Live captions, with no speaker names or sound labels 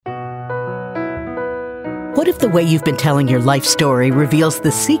What if the way you've been telling your life story reveals the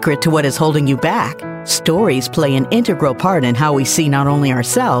secret to what is holding you back? Stories play an integral part in how we see not only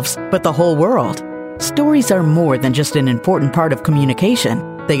ourselves, but the whole world. Stories are more than just an important part of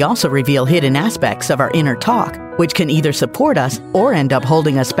communication. They also reveal hidden aspects of our inner talk, which can either support us or end up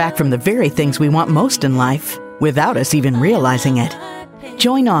holding us back from the very things we want most in life, without us even realizing it.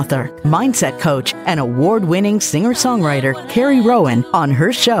 Join author, mindset coach, and award-winning singer-songwriter Carrie Rowan on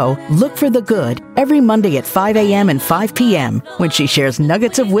her show, Look for the Good, every Monday at 5 a.m. and 5 p.m. when she shares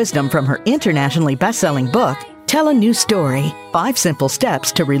nuggets of wisdom from her internationally best-selling book, Tell a New Story, 5 Simple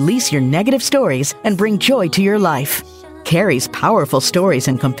Steps to Release Your Negative Stories and Bring Joy to Your Life. Carrie's powerful stories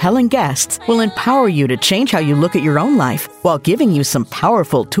and compelling guests will empower you to change how you look at your own life while giving you some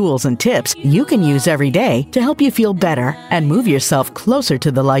powerful tools and tips you can use every day to help you feel better and move yourself closer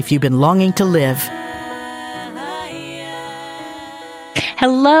to the life you've been longing to live.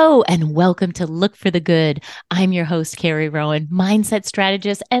 Hello and welcome to Look for the Good. I'm your host, Carrie Rowan, mindset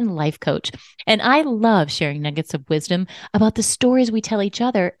strategist and life coach. And I love sharing nuggets of wisdom about the stories we tell each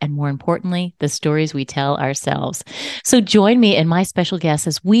other and, more importantly, the stories we tell ourselves. So join me and my special guests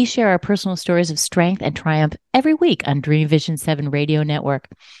as we share our personal stories of strength and triumph every week on Dream Vision 7 Radio Network.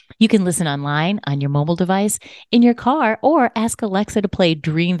 You can listen online on your mobile device, in your car, or ask Alexa to play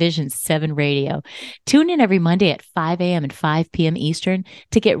Dream Vision 7 Radio. Tune in every Monday at 5 a.m. and 5 p.m. Eastern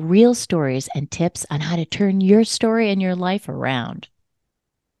to get real stories and tips on how to turn your story and your life around.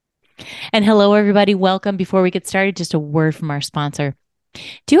 And hello, everybody. Welcome. Before we get started, just a word from our sponsor.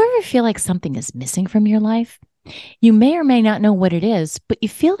 Do you ever feel like something is missing from your life? You may or may not know what it is, but you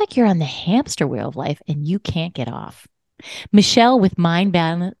feel like you're on the hamster wheel of life and you can't get off. Michelle with Mind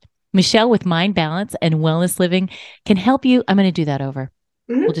Balance and Wellness Living can help you. I'm going to do that over.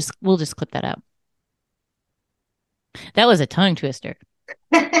 We'll just clip that out. That was a tongue twister.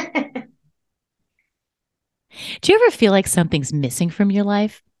 Do you ever feel like something's missing from your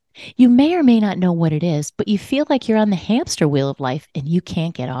life? You may or may not know what it is, but you feel like you're on the hamster wheel of life and you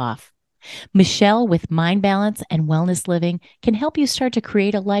can't get off. Michelle with Mind Balance and Wellness Living can help you start to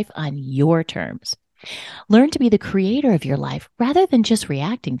create a life on your terms. Learn to be the creator of your life rather than just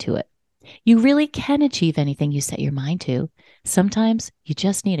reacting to it. You really can achieve anything you set your mind to. Sometimes you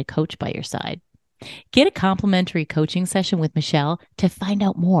just need a coach by your side. Get a complimentary coaching session with Michelle to find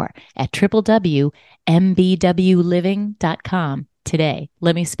out more at www.mbwliving.com today.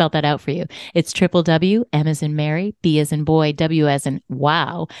 Let me spell that out for you. It's www, M as in Mary, B as in boy, W as in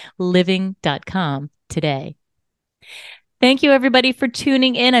wow, living.com today. Thank you, everybody, for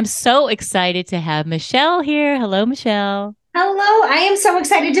tuning in. I'm so excited to have Michelle here. Hello, Michelle. Hello. I am so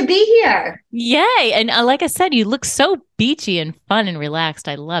excited to be here. Yay. And like I said, you look so beachy and fun and relaxed.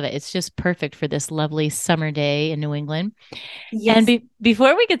 I love it. It's just perfect for this lovely summer day in New England. Yes. And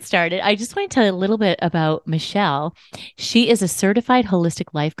before we get started, I just want to tell you a little bit about Michelle. She is a certified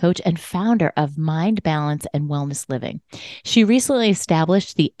holistic life coach and founder of Mind Balance and Wellness Living. She recently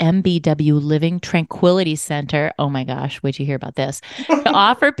established the MBW Living Tranquility Center. Oh my gosh, wait till you hear about this. To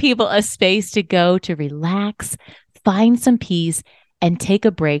offer people a space to go to relax, find some peace, and take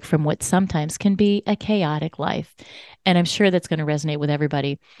a break from what sometimes can be a chaotic life. And I'm sure that's going to resonate with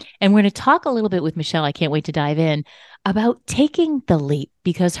everybody. And we're going to talk a little bit with Michelle. I can't wait to dive in about taking the leap,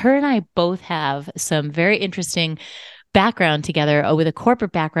 because her and I both have some very interesting background together with a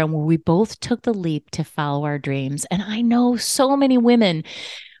corporate background where we both took the leap to follow our dreams. And I know so many women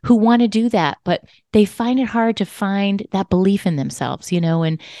who want to do that, but they find it hard to find that belief in themselves,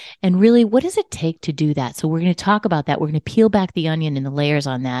 and really, what does it take to do that? So we're going to talk about that. We're going to peel back the onion and the layers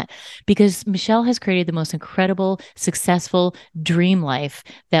on that, because Michelle has created the most incredible, successful dream life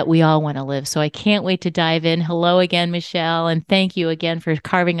that we all want to live. So I can't wait to dive in. Hello again, Michelle. And thank you again for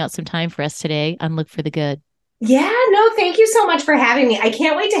carving out some time for us today on Look for the Good. Yeah, no, thank you so much for having me. I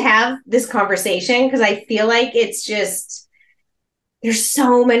can't wait to have this conversation because I feel like it's just, there's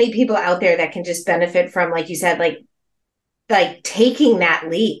so many people out there that can just benefit from, like you said, like taking that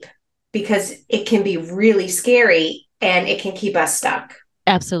leap, because it can be really scary and it can keep us stuck.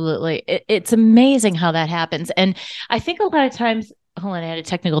 Absolutely. It's amazing how that happens. And I think a lot of times, hold on, I had a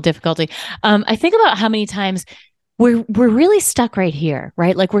technical difficulty. I think about how many times we're really stuck right here,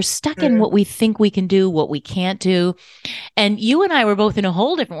 right? Like we're stuck in what we think we can do, what we can't do. And you and I were both in a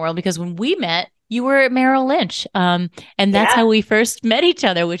whole different world, because when we met, you were at Merrill Lynch. And that's how we first met each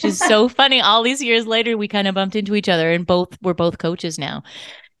other, which is so funny. All these years later, we kind of bumped into each other, and we're both coaches now.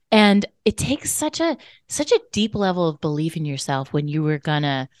 And it takes such a deep level of belief in yourself when you were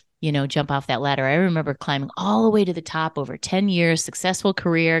gonna, jump off that ladder. I remember climbing all the way to the top over 10 years, successful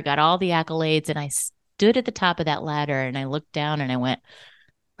career, got all the accolades. And I stood at the top of that ladder and I looked down and I went,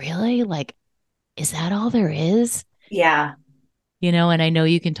 really? Like, is that all there is? Yeah. And I know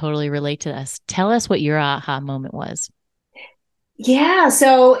you can totally relate to this. Tell us what your aha moment was. Yeah.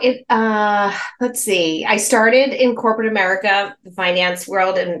 So let's see. I started in corporate America, the finance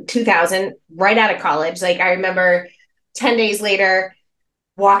world in 2000, right out of college. Like I remember 10 days later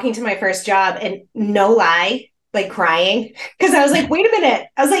walking to my first job and no lie, like crying because I was like, wait a minute.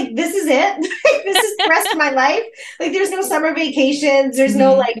 I was like, this is it. This is the rest of my life. Like there's no summer vacations. There's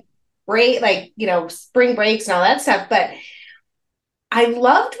no Mm-hmm. like break, like, spring breaks and all that stuff. But I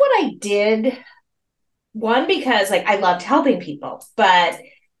loved what I did. One, because like I loved helping people, but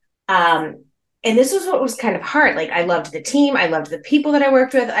um, and this was what was kind of hard. Like I loved the team, I loved the people that I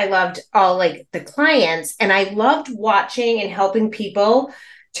worked with, I loved all like the clients, and I loved watching and helping people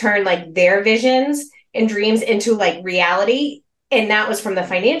turn like their visions and dreams into like reality. And that was from the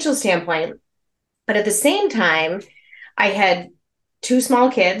financial standpoint. But at the same time, I had two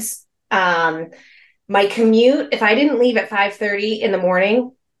small kids. My commute, if I didn't leave at 5:30 in the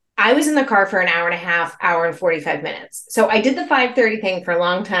morning, I was in the car for an hour and a half, hour and 45 minutes. So I did the 5:30 thing for a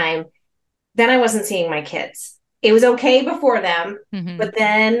long time. Then I wasn't seeing my kids. It was okay before them, Mm-hmm. but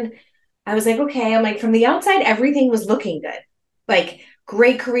then I was like, okay, I'm like, from the outside, everything was looking good. Like,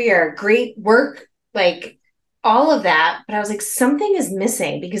 great career, great work, like all of that. But I was like, something is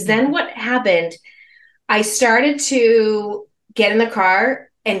missing because then what happened? I started to get in the car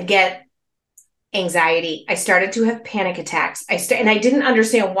and get anxiety. I started to have panic attacks. And I didn't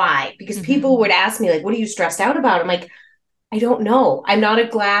understand why because Mm-hmm. people would ask me, like, what are you stressed out about? I'm like, I don't know. I'm not a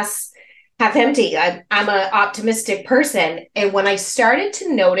glass half empty. I'm an optimistic person. And when I started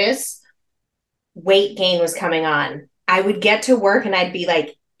to notice weight gain was coming on, I would get to work and I'd be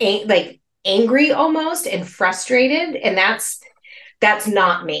like angry almost and frustrated. And that's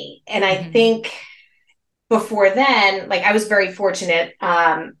not me. And I Mm-hmm. think before then, like I was very fortunate.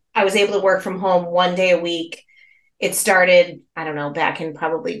 I was able to work from home 1 day a week. It started, I don't know, back in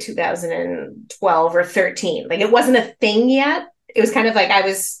probably 2012 or 13. Like it wasn't a thing yet. It was kind of like I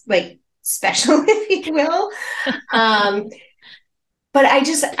was like special, if you will. Um, but I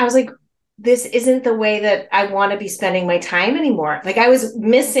was like, this isn't the way that I want to be spending my time anymore. Like I was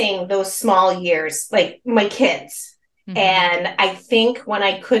missing those small years, like my kids. Mm-hmm. And I think when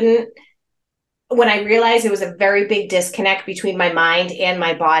I realized it was a very big disconnect between my mind and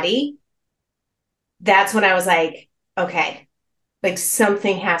my body, that's when I was like, okay, like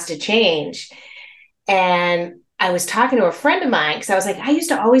something has to change. And I was talking to a friend of mine because I was like, I used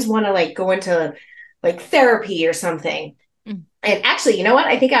to always want to like go into like therapy or something. Mm. And actually, you know what?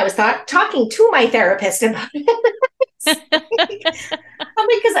 I think I was talking to my therapist about it. I'm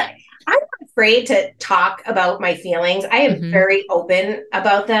like, because I'm not afraid to talk about my feelings. I am Mm-hmm. very open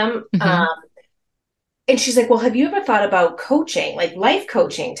about them. Mm-hmm. And she's like, well, have you ever thought about coaching, like life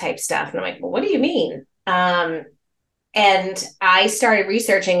coaching type stuff? And I'm like, well, what do you mean? And I started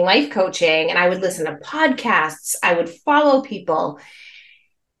researching life coaching and I would listen to podcasts, I would follow people.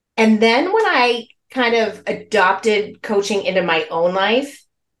 And then when I kind of adopted coaching into my own life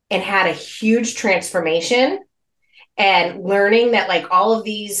and had a huge transformation and learning that like all of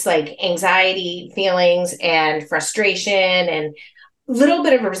these like anxiety feelings and frustration and a little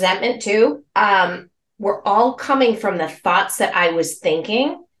bit of resentment too, were all coming from the thoughts that I was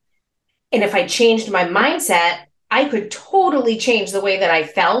thinking. And if I changed my mindset, I could totally change the way that I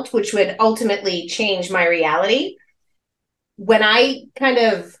felt, which would ultimately change my reality. When I kind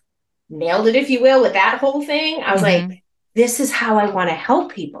of nailed it, if you will, with that whole thing, I was like, Mm-hmm. this is how I want to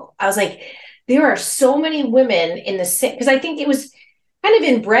help people. I was like, there are so many women in the same, because I think it was kind of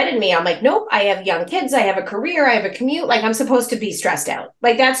inbred in me. I'm like, nope, I have young kids, I have a career, I have a commute. Like I'm supposed to be stressed out.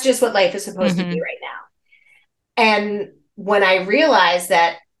 Like that's just what life is supposed to be Mm-hmm. right now. And when I realized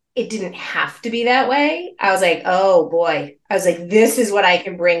that it didn't have to be that way, I was like, oh boy. I was like, this is what I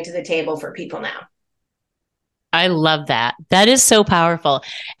can bring to the table for people now. I love that. That is so powerful.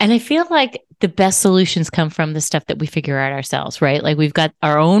 And I feel like the best solutions come from the stuff that we figure out ourselves, right? Like we've got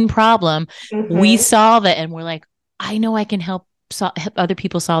our own problem, we Mm-hmm. solve it, and we're like, I know I can help other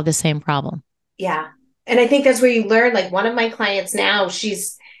people solve the same problem. Yeah. And I think that's where you learn. Like one of my clients now,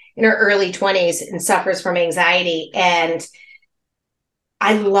 she's in her early 20s and suffers from anxiety. And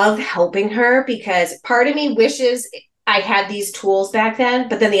I love helping her because part of me wishes I had these tools back then.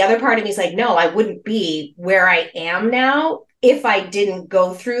 But then the other part of me is like, no, I wouldn't be where I am now if I didn't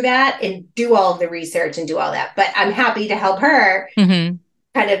go through that and do all of the research and do all that. But I'm happy to help her Mm-hmm.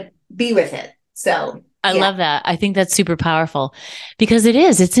 kind of be with it. So, I Yeah. love that. I think that's super powerful because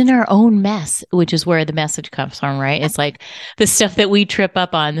it's in our own mess, which is where the message comes from, right? It's like the stuff that we trip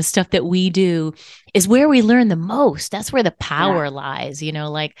up on, the stuff that we do is where we learn the most. That's where the Yeah. power lies,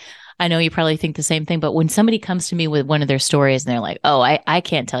 like I know you probably think the same thing, but when somebody comes to me with one of their stories and they're like, "Oh, I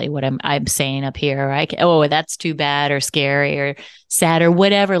can't tell you what I'm saying up here. Or oh, that's too bad or scary or sad or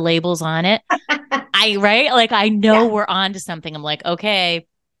whatever labels on it." Right? Like I know Yeah. we're on to something. I'm like, "Okay,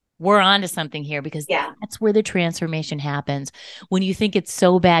 we're on to something here because Yeah. that's where the transformation happens. When you think it's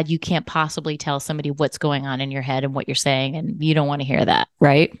so bad, you can't possibly tell somebody what's going on in your head and what you're saying, and you don't want to hear that,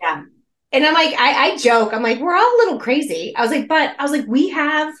 right? Yeah. And I'm like, I joke, I'm like, we're all a little crazy. I was like, we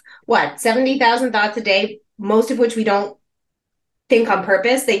have what, 70,000 thoughts a day, most of which we don't think on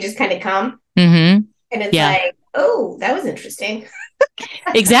purpose. They just kind of come. Mm-hmm. And it's Yeah, like, oh, that was interesting.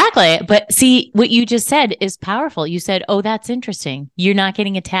 exactly. But see, what you just said is powerful. You said, oh, that's interesting. You're not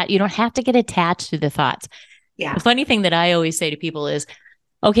getting attached. You don't have to get attached to the thoughts. The Yeah. funny thing that I always say to people is,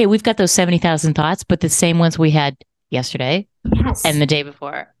 okay, we've got those 70,000 thoughts, but the same ones we had yesterday and Yes. the day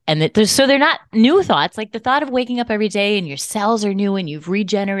before. And so they're not new thoughts. Like the thought of waking up every day and your cells are new and you've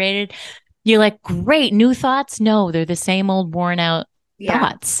regenerated. You're like, great, new thoughts. No, they're the same old worn out Yeah.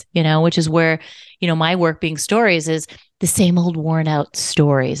 thoughts, which is where, my work being stories is the same old worn out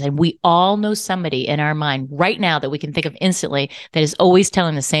stories. And we all know somebody in our mind right now that we can think of instantly that is always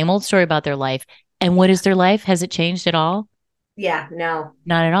telling the same old story about their life. And what is their life? Has it changed at all? Yeah. No.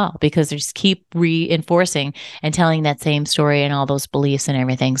 Not at all, because they just keep reinforcing and telling that same story and all those beliefs and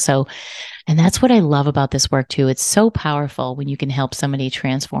everything. So, and that's what I love about this work too. It's so powerful when you can help somebody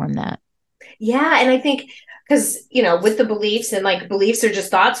transform that. Yeah. And I think because, with the beliefs and like beliefs are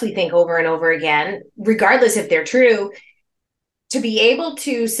just thoughts we think over and over again, regardless if they're true, to be able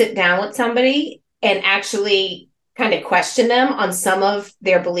to sit down with somebody and actually kind of question them on some of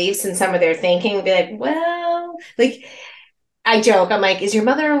their beliefs and some of their thinking and be like, well, like I joke, I'm like, is your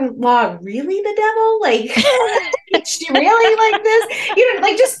mother-in-law really the devil? Like, is she really like this?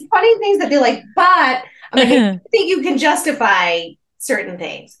 Like just funny things that they're like, but I'm like, I think you can justify certain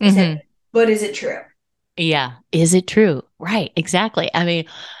things. I said, but is it true? Yeah. Is it true? Right. Exactly. I mean,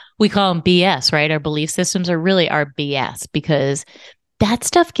 we call them BS, right? Our belief systems are really our BS because that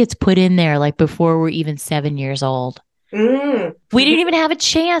stuff gets put in there like before we're even 7 years old. We didn't even have a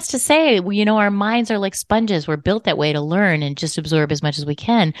chance to say, our minds are like sponges. We're built that way to learn and just absorb as much as we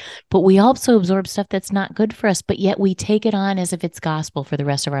can. But we also absorb stuff that's not good for us, but yet we take it on as if it's gospel for the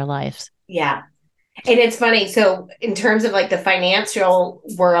rest of our lives. Yeah. And it's funny. So, in terms of like the financial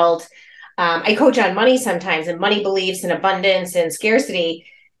world, I coach on money sometimes and money beliefs and abundance and scarcity.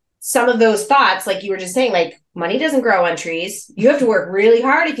 Some of those thoughts, like you were just saying, like money doesn't grow on trees. You have to work really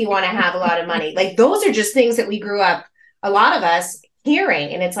hard if you want to have a lot of money. Like those are just things that we grew up, a lot of us hearing.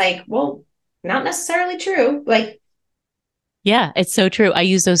 And it's like, well, not necessarily true. Like, yeah, it's so true. I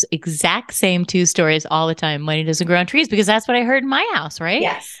use those exact same two stories all the time. Money doesn't grow on trees because that's what I heard in my house, right?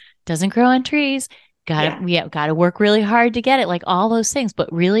 yes. Doesn't grow on trees. Gotta work really hard to get it, like all those things.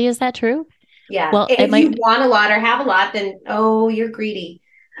 But really, is that true? Yeah. Well, And if you want a lot or have a lot, then, oh, you're greedy.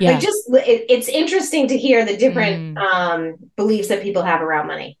 yeah. Like it's interesting to hear the different beliefs that people have around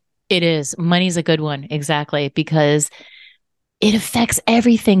money. It is. Money's a good one. Exactly. Because it affects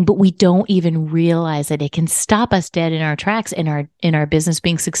everything, but we don't even realize it. It can stop us dead in our tracks in our business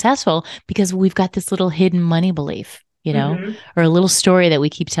being successful because we've got this little hidden money belief, or a little story that we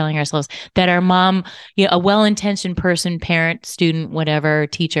keep telling ourselves that our mom, a well-intentioned person, parent, student, whatever,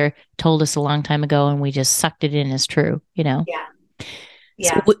 teacher told us a long time ago, and we just sucked it in as true, Yeah. So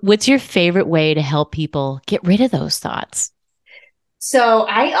Yeah. what's your favorite way to help people get rid of those thoughts? So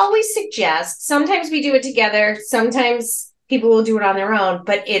I always suggest, sometimes we do it together, sometimes people will do it on their own,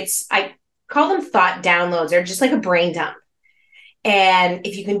 but I call them thought downloads. They're just like a brain dump. And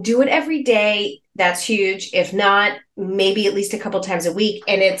if you can do it every day, that's huge. If not, maybe at least a couple times a week.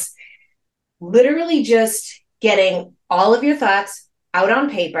 And it's literally just getting all of your thoughts out on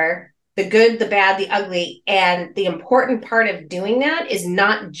paper, the good, the bad, the ugly. And the important part of doing that is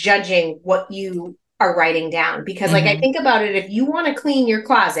not judging what you are writing down. Because, like, I think about it, if you want to clean your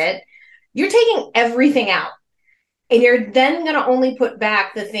closet, you're taking everything out. And you're then going to only put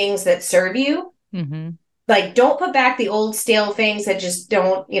back the things that serve you. Like, don't put back the old stale things that just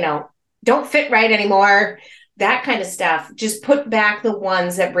don't fit right anymore. That kind of stuff. Just put back the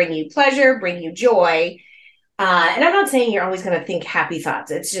ones that bring you pleasure, bring you joy. And I'm not saying you're always going to think happy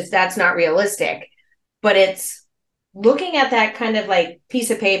thoughts. It's just, that's not realistic. But it's looking at that kind of like piece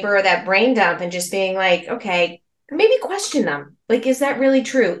of paper or that brain dump and just being like, okay, maybe question them. Like, is that really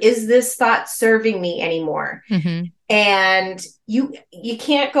true? Is this thought serving me anymore? Mm-hmm. And you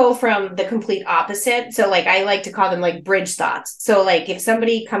can't go from the complete opposite. So like I like to call them like bridge thoughts. So like if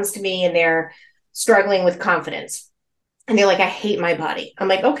somebody comes to me and they're struggling with confidence and they're like, I hate my body. I'm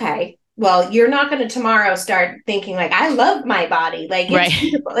like, okay, well, you're not going to tomorrow start thinking like, I love my body. Like it's Right.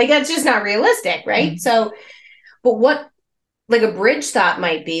 beautiful. Like that's just not realistic. Right. Mm-hmm. So, but what like a bridge thought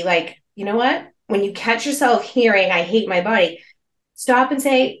might be like, you know what? When you catch yourself hearing, I hate my body, stop and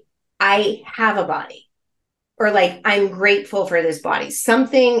say, I have a body, or like, I'm grateful for this body,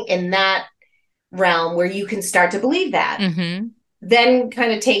 something in that realm where you can start to believe that. Mm-hmm. Then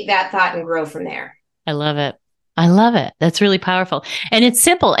kind of take that thought and grow from there. I love it. I love it. That's really powerful. And it's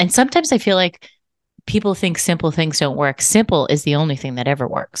simple. And sometimes I feel like people think simple things don't work. Simple is the only thing that ever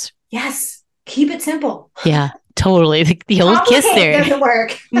works. Yes. Keep it simple. Yeah, totally. The old kiss Complicate theory. doesn't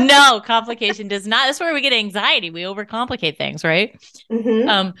work. No, complication does not. That's where we get anxiety. We overcomplicate things, right?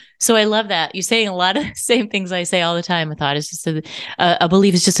 Mm-hmm. So I love that. You're saying a lot of the same things I say all the time. A thought is just a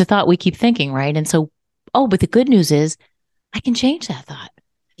belief is just a thought we keep thinking, right? And so, but the good news is I can change that thought.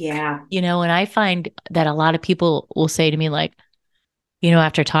 Yeah. And I find that a lot of people will say to me, like,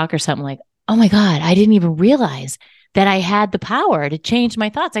 after a talk or something, like, oh my God, I didn't even realize that I had the power to change my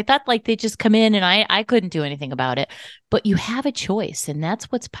thoughts. I thought like they just come in and I couldn't do anything about it. But you have a choice. And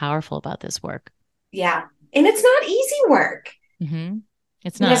that's what's powerful about this work. Yeah. And it's not easy work. Mm-hmm.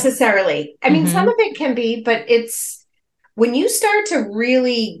 It's not necessarily. I mean, some of it can be, but it's when you start to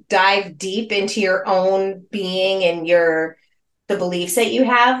really dive deep into your own being and the beliefs that you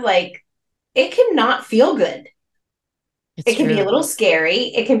have, like it can not feel good. It can be a little scary.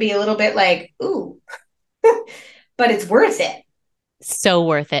 It can be a little bit like, ooh, but it's worth it. So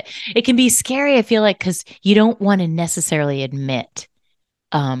worth it. It can be scary, I feel like, because you don't want to necessarily admit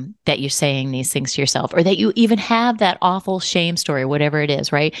that you're saying these things to yourself, or that you even have that awful shame story, whatever it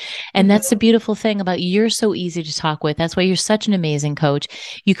is, right? And that's the beautiful thing about you. You're so easy to talk with. That's why you're such an amazing coach.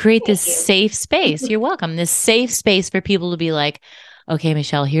 You create this safe space. You're welcome. This safe space for people to be like, okay,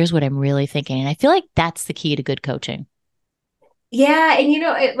 Michelle, here's what I'm really thinking. And I feel like that's the key to good coaching. Yeah. And,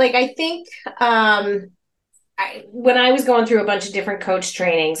 I think when I was going through a bunch of different coach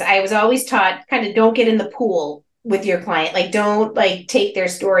trainings, I was always taught kind of don't get in the pool with your client. Like, don't like take their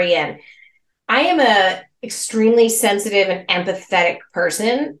story in. I am a extremely sensitive and empathetic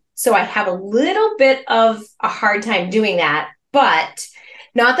person. So I have a little bit of a hard time doing that, but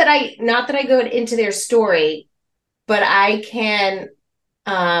not that I go into their story, but I can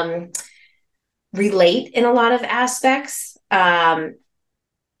relate in a lot of aspects. And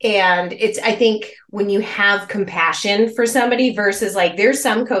I think when you have compassion for somebody versus like, there's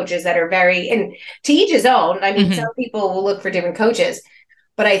some coaches that are and to each his own. I mean, some people will look for different coaches,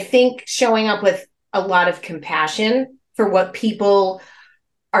 but I think showing up with a lot of compassion for what people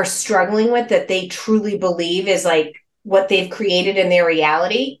are struggling with, that they truly believe is like what they've created in their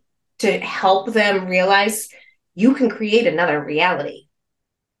reality, to help them realize you can create another reality.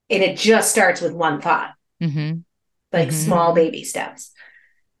 And it just starts with one thought, small baby steps.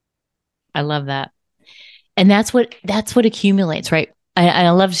 I love that. And that's what accumulates, right? I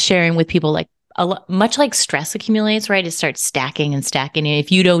love sharing with people, like much like stress accumulates, right? It starts stacking and stacking. And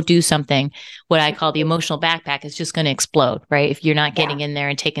if you don't do something, what I call the emotional backpack is just going to explode, right? If you're not getting in there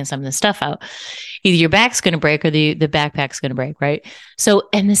and taking some of the stuff out, either your back's going to break or the backpack's going to break, right? So,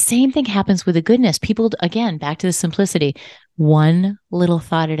 and the same thing happens with the goodness. People, again, back to the simplicity, one little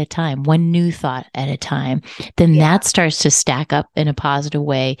thought at a time, one new thought at a time, then that starts to stack up in a positive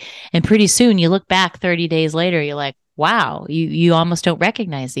way. And pretty soon you look back 30 days later, you're like, wow, you almost don't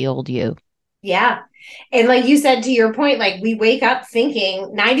recognize the old you. Yeah. And like you said, to your point, like we wake up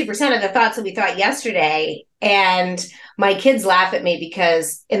thinking 90% of the thoughts that we thought yesterday. And my kids laugh at me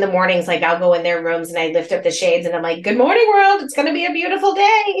because in the mornings, like I'll go in their rooms and I lift up the shades and I'm like, good morning, world. It's going to be a beautiful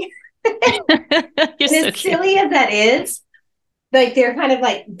day. As silly as that is, like they're kind of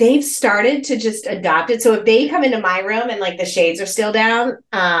like, they've started to just adopt it. So if they come into my room and like the shades are still down,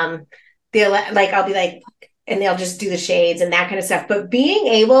 they'll like, I'll be like, and they'll just do the shades and that kind of stuff. But being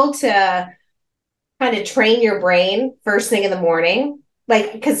able to kind of train your brain first thing in the morning,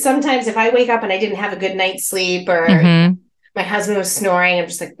 like, because sometimes if I wake up and I didn't have a good night's sleep, or my husband was snoring, I'm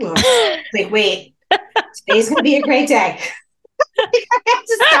just like, like, wait, today's going to be a great day. I have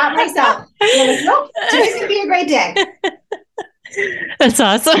to stop myself. And I'm like, nope, today's going to be a great day. That's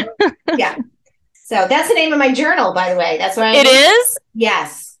awesome. Yeah. So that's the name of my journal, by the way. That's what it is?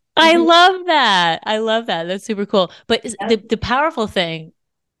 Yes. I love that. I love that. That's super cool. But the powerful thing,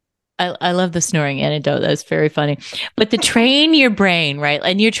 I love the snoring anecdote. That's very funny. But to train your brain, right?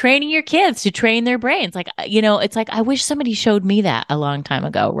 And you're training your kids to train their brains. Like, it's like, I wish somebody showed me that a long time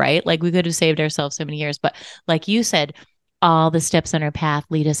ago, right? Like we could have saved ourselves so many years. But like you said, all the steps on our path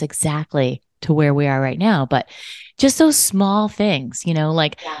lead us exactly to where we are right now. But just those small things,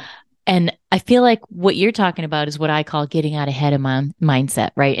 like, Yeah. and I feel like what you're talking about is what I call getting out ahead of my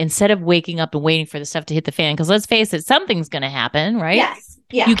mindset, right? Instead of waking up and waiting for the stuff to hit the fan, because let's face it, something's going to happen, right? Yes.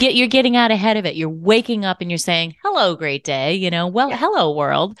 Yeah. You're getting out ahead of it. You're waking up and you're saying, "Hello, great day." Hello,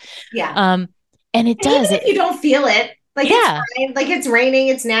 world. Yeah. And it does. Even if you don't feel it, like it's fine. Like it's raining,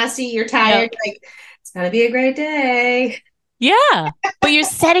 it's nasty, you're tired. Yep. Like it's gonna be a great day. Yeah. But you're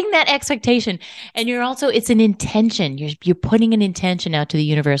setting that expectation, and it's an intention. You're putting an intention out to the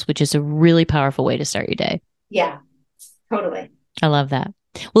universe, which is a really powerful way to start your day. Yeah, totally. I love that.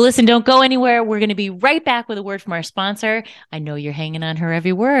 Well, listen, don't go anywhere. We're going to be right back with a word from our sponsor. I know you're hanging on her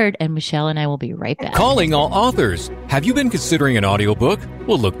every word, and Michelle and I will be right back. Calling all authors. Have you been considering an audiobook?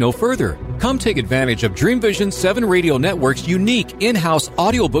 Well, look no further. Come take advantage of Dream Vision 7 Radio Network's unique in-house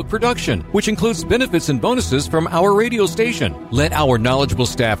audiobook production, which includes benefits and bonuses from our radio station. Let our knowledgeable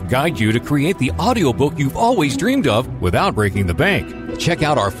staff guide you to create the audiobook you've always dreamed of without breaking the bank. Check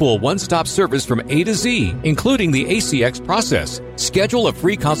out our full one-stop service from A to Z, including the ACX process. Schedule a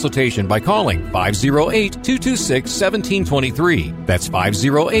free consultation by calling 508-226-1723. That's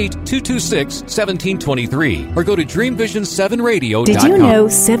 508-226-1723. Or go to dreamvision7radio.com. Did you know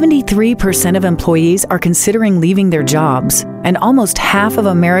 73% of employees are considering leaving their jobs? And almost half of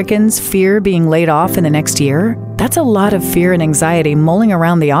Americans fear being laid off in the next year? That's a lot of fear and anxiety mulling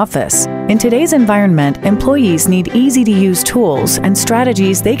around the office. In today's environment, employees need easy-to-use tools and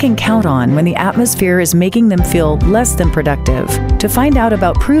strategies they can count on when the atmosphere is making them feel less than productive. To find out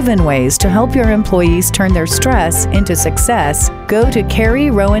about proven ways to help your employees turn their stress into success, go to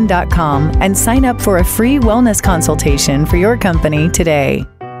carrierowan.com and sign up for a free wellness consultation for your company today.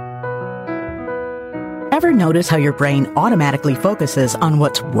 Ever notice how your brain automatically focuses on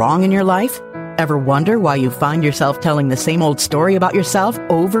what's wrong in your life? Ever wonder why you find yourself telling the same old story about yourself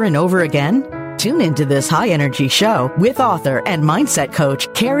over and over again? Tune into this high-energy show with author and mindset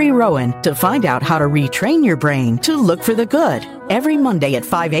coach Carrie Rowan to find out how to retrain your brain to look for the good. Every Monday at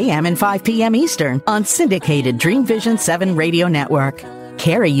 5 a.m. and 5 p.m. Eastern on syndicated Dream Vision 7 Radio Network.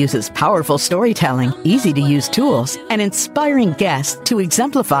 Carrie uses powerful storytelling, easy-to-use tools, and inspiring guests to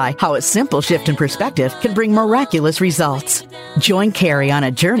exemplify how a simple shift in perspective can bring miraculous results. Join Carrie on a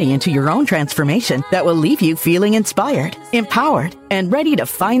journey into your own transformation that will leave you feeling inspired, empowered, and ready to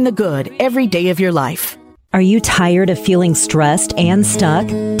find the good every day of your life. Are you tired of feeling stressed and stuck?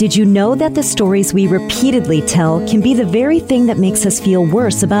 Did you know that the stories we repeatedly tell can be the very thing that makes us feel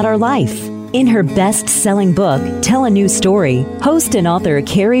worse about our life? In her best-selling book, Tell a New Story, host and author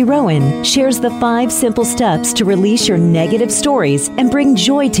Carrie Rowan shares the 5 simple steps to release your negative stories and bring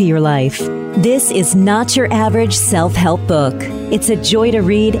joy to your life. This is not your average self-help book. It's a joy to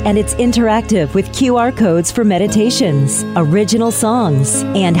read, and it's interactive with QR codes for meditations, original songs,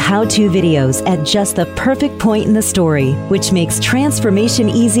 and how-to videos at just the perfect point in the story, which makes transformation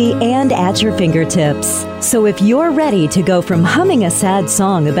easy and at your fingertips. So if you're ready to go from humming a sad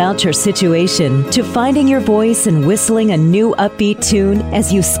song about your situation to finding your voice and whistling a new upbeat tune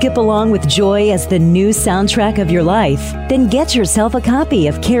as you skip along with joy as the new soundtrack of your life, then get yourself a copy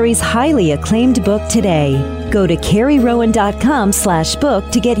of Carrie's highly acclaimed book today. Go to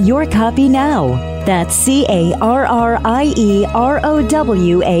carrierowan.com/book to get your copy now. That's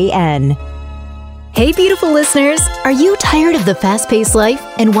CARRIEROWAN. Hey, beautiful listeners! Are you tired of the fast-paced life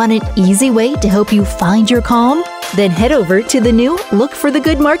and want an easy way to help you find your calm? Then head over to the new Look for the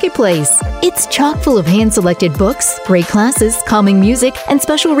Good Marketplace. It's chock full of hand-selected books, great classes, calming music, and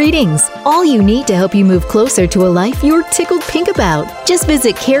special readings. All you need to help you move closer to a life you're tickled pink about. Just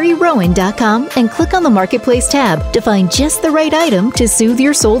visit carrierowan.com and click on the Marketplace tab to find just the right item to soothe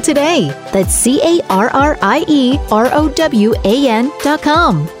your soul today. That's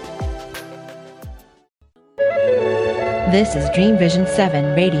CARRIEROWAN.com. This is Dream Vision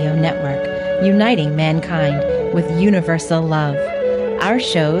 7 Radio Network, uniting mankind with universal love. Our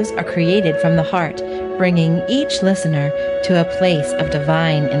shows are created from the heart, bringing each listener to a place of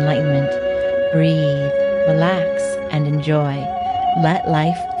divine enlightenment. Breathe, relax, and enjoy. Let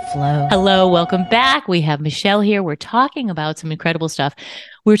life flow. Hello, welcome back. We have Michelle here. We're talking about some incredible stuff.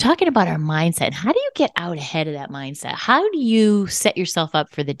 We're talking about our mindset. How do you get out ahead of that mindset? How do you set yourself up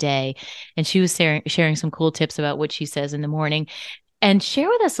for the day? And she was sharing some cool tips about what she says in the morning. And share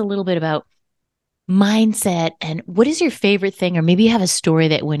with us a little bit about mindset. And what is your favorite thing? Or maybe you have a story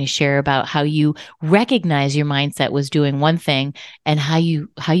that you want to share about how you recognize your mindset was doing one thing and how you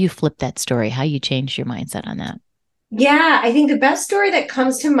flipped that story, how you changed your mindset on that. Yeah, I think the best story that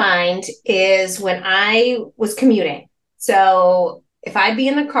comes to mind is when I was commuting. So if I'd be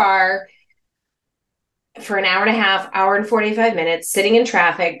in the car for an hour and a half, hour and 45 minutes, sitting in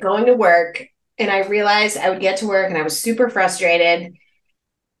traffic, going to work, and I realized I would get to work and I was super frustrated.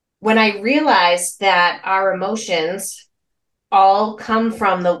 When I realized that our emotions all come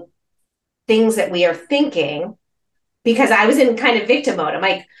from the things that we are thinking, because I was in kind of victim mode. I'm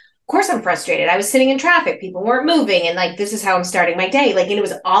like, of course I'm frustrated. I was sitting in traffic. People weren't moving. And like, this is how I'm starting my day. Like, and it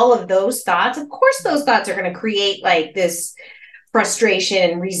was all of those thoughts. Of course, those thoughts are going to create like this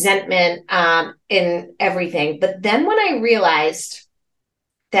frustration, resentment, in everything. But then when I realized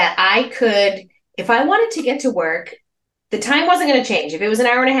that I could, if I wanted to get to work, the time wasn't going to change. If it was an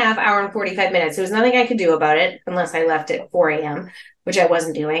hour and a half, hour and 45 minutes, there was nothing I could do about it unless I left at 4 a.m., which I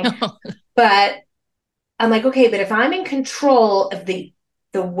wasn't doing. But I'm like, okay, but if I'm in control of the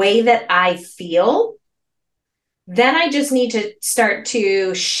way that I feel, then I just need to start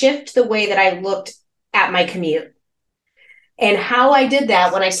to shift the way that I looked at my commute. And how I did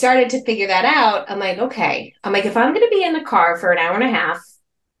that, when I started to figure that out, I'm like, okay, I'm like, if I'm going to be in the car for an hour and a half,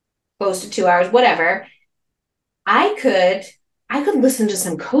 close to 2 hours, whatever, I could listen to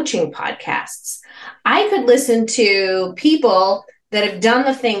some coaching podcasts. I could listen to people that have done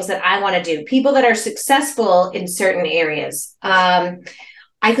the things that I want to do, people that are successful in certain areas.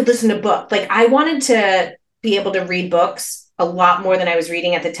 I could listen to books. Like, I wanted to be able to read books a lot more than I was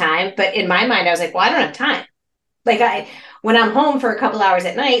reading at the time. But in my mind, I was like, well, I don't have time. Like, when I'm home for a couple hours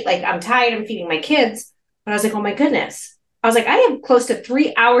at night, like, I'm tired, I'm feeding my kids. But I was like, oh my goodness. I was like, I have close to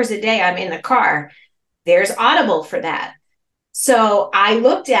 3 hours a day I'm in the car. There's Audible for that. So I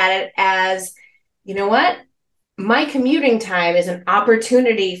looked at it as, you know what? My commuting time is an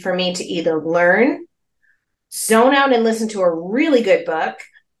opportunity for me to either learn, zone out and listen to a really good book,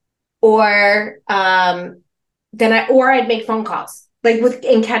 or I'd make phone calls, like,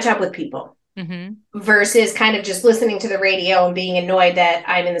 and catch up with people, versus kind of just listening to the radio and being annoyed that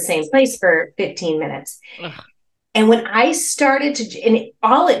I'm in the same place for 15 minutes. Ugh. And when I started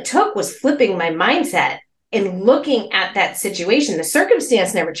all it took was flipping my mindset and looking at that situation. The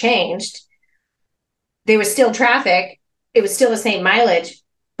circumstance never changed. There was still traffic. It was still the same mileage,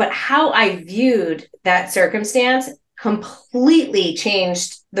 but how I viewed that circumstance completely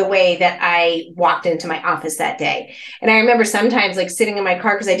changed the way that I walked into my office that day. And I remember sometimes like sitting in my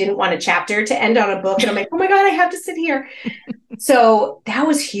car because I didn't want a chapter to end on a book. And I'm like, oh my God, I have to sit here. So that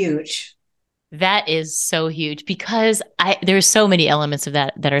was huge. That is so huge, because there's so many elements of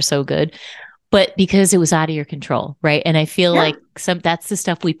that are so good, but because it was out of your control, right? And I feel like that's the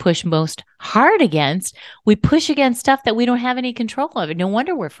stuff we push most hard against. We push against stuff that we don't have any control of. No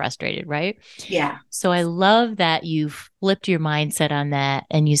wonder we're frustrated, right? Yeah. So I love that you flipped your mindset on that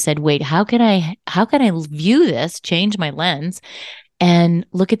and you said, wait, how can I view this, change my lens, and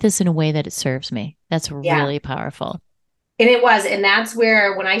look at this in a way that it serves me? That's really powerful. And it was. And that's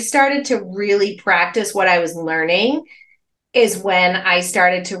where, when I started to really practice what I was learning, is when I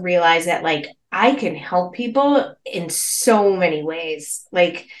started to realize that, like, I can help people in so many ways.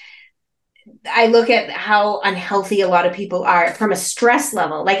 Like, I look at how unhealthy a lot of people are from a stress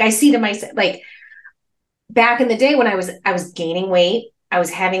level. Like, I see to myself, like, back in the day when I was gaining weight, I was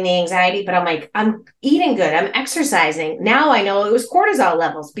having the anxiety, but I'm like, I'm eating good, I'm exercising. Now I know it was cortisol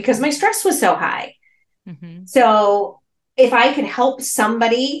levels because my stress was so high. Mm-hmm. So if I could help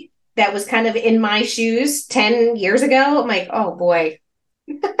somebody that was kind of in my shoes 10 years ago, I'm like, oh boy,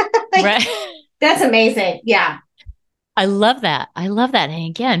 like, right. That's amazing. Yeah. I love that. And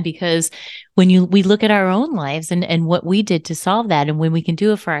again, because when we look at our own lives and what we did to solve that, and when we can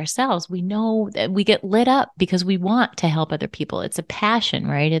do it for ourselves, we know that we get lit up because we want to help other people. It's a passion,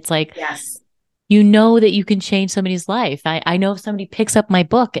 right? It's like, yes, you know that you can change somebody's life. I know if somebody picks up my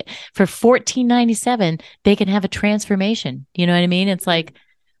book for $14.97, they can have a transformation. You know what I mean? It's like,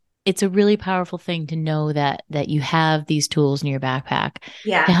 it's a really powerful thing to know that you have these tools in your backpack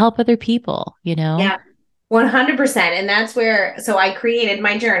to help other people, you know? Yeah, 100%. And that's where, so I created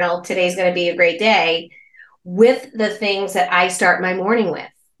my journal. Today's going to be a great day, with the things that I start my morning with.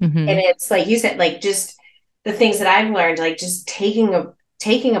 Mm-hmm. And it's like you said, like, just the things that I've learned, like just taking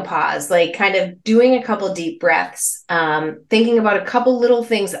a pause, like kind of doing a couple deep breaths, thinking about a couple little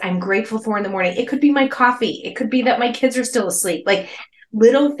things that I'm grateful for in the morning. It could be my coffee. It could be that my kids are still asleep, like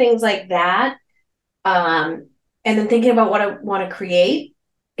little things like that. And then thinking about what I want to create.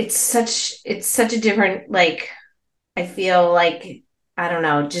 It's such a different, like, I feel like I don't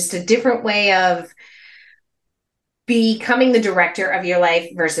know, just a different way of becoming the director of your life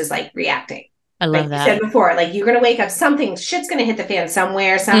versus like reacting. I Like love you that. said before, like you're going to wake up, shit's going to hit the fan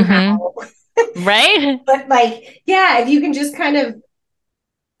somewhere, somehow. Right? But like, yeah, if you can just kind of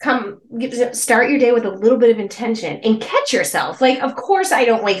start your day with a little bit of intention and catch yourself. Like, of course, I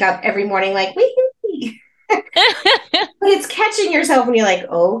don't wake up every morning like, wee. But it's catching yourself when you're like,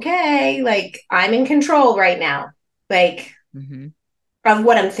 okay, like I'm in control right now, like of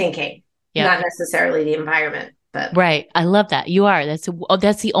what I'm thinking, not necessarily the environment. But right. I love that. You are. That's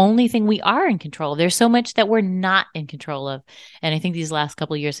the only thing we are in control of. There's so much that we're not in control of. And I think these last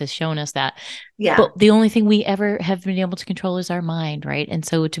couple of years has shown us that. Yeah. But the only thing we ever have been able to control is our mind, right? And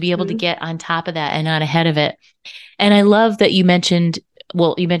so to be able to get on top of that and not ahead of it. And I love that you mentioned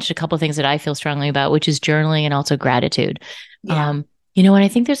a couple of things that I feel strongly about, which is journaling and also gratitude. Yeah. And I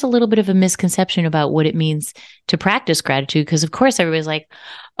think there's a little bit of a misconception about what it means to practice gratitude, because of course everybody's like,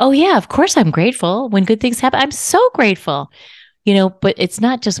 oh yeah, of course I'm grateful when good things happen. I'm so grateful, but it's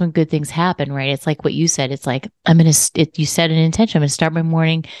not just when good things happen, right? It's like what you said. It's like, you set an intention. I'm going to start my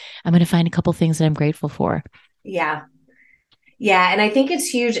morning. I'm going to find a couple things that I'm grateful for. Yeah. Yeah. And I think it's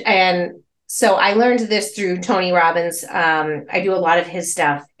huge. And so I learned this through Tony Robbins. I do a lot of his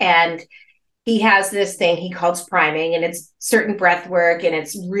stuff, and he has this thing he calls priming, and it's certain breath work, and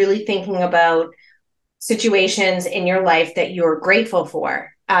it's really thinking about situations in your life that you're grateful for.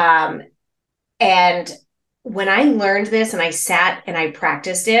 And when I learned this and I sat and I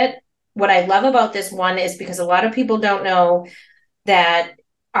practiced it, what I love about this one is because a lot of people don't know that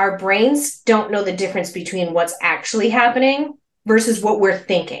our brains don't know the difference between what's actually happening versus what we're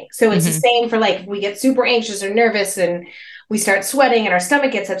thinking. So it's the same for like, if we get super anxious or nervous and we start sweating and our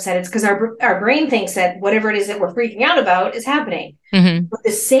stomach gets upset, it's because our brain thinks that whatever it is that we're freaking out about is happening. But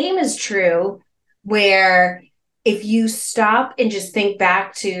the same is true where if you stop and just think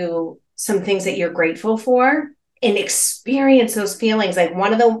back to some things that you're grateful for and experience those feelings, like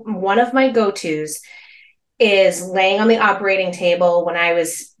one of my go-tos is laying on the operating table when I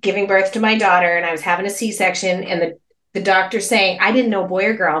was giving birth to my daughter and I was having a C-section, and the doctor saying, I didn't know boy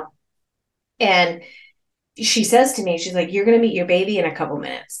or girl. And she says to me, she's like, you're going to meet your baby in a couple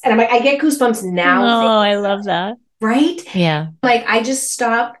minutes. And I'm like, I get goosebumps now. Oh, I love that. Right? Yeah. Like I just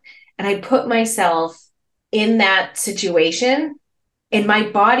stop and I put myself in that situation, and my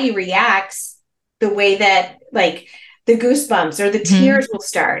body reacts the way that like the goosebumps or the tears will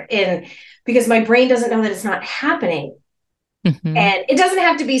start. And because my brain doesn't know that it's not happening. And it doesn't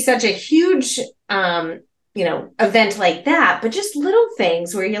have to be such a huge, event like that, but just little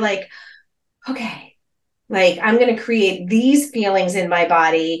things where you're like, okay, like I'm going to create these feelings in my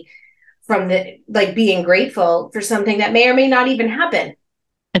body from being grateful for something that may or may not even happen.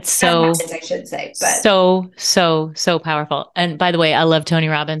 It's so, I should say, but so powerful. And by the way, I love Tony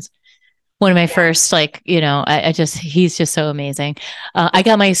Robbins. One of my first, he's just so amazing. I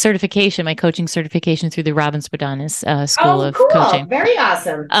got my coaching certification through the Robbins Bodanis School of Coaching. Very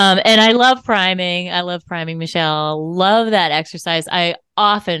awesome. And I love priming. Michelle. Love that exercise. I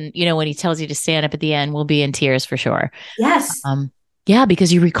often, when he tells you to stand up at the end, we'll be in tears for sure. Yes. Yeah,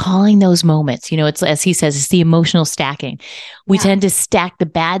 because you're recalling those moments. It's, as he says, it's the emotional stacking. We tend to stack the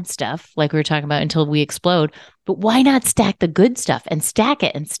bad stuff, like we were talking about, until we explode. But why not stack the good stuff and stack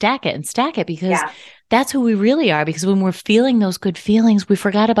it and stack it and stack it? Because that's who we really are. Because when we're feeling those good feelings, we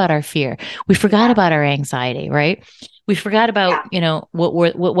forgot about our fear. We forgot about our anxiety, right? We forgot about,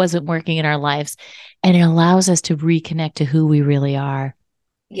 what wasn't working in our lives. And it allows us to reconnect to who we really are.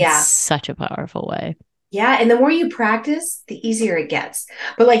 Yeah. It's such a powerful way. Yeah. And the more you practice, the easier it gets.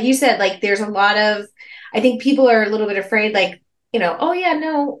 But like you said, like there's a lot of, I think people are a little bit afraid, like, oh yeah,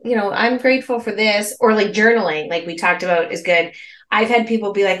 no, I'm grateful for this, or like journaling, like we talked about, is good. I've had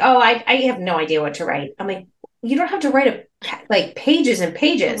people be like, oh, I have no idea what to write. I'm like, you don't have to write pages and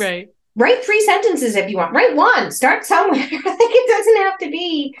pages. Right. Write 3 sentences if you want. Write 1. Start somewhere. Like it doesn't have to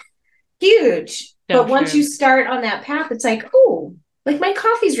be huge. But once you start on that path, it's like, oh, like my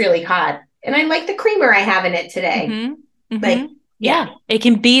coffee's really hot, and I like the creamer I have in it today. Like, yeah, it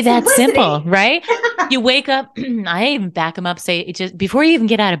can be that simple, right? You wake up, I even back them up, say, just before you even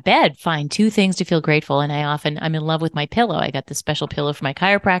get out of bed, find 2 things to feel grateful. And I'm in love with my pillow. I got this special pillow for my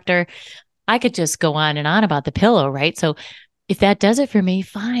chiropractor. I could just go on and on about the pillow, right? So if that does it for me,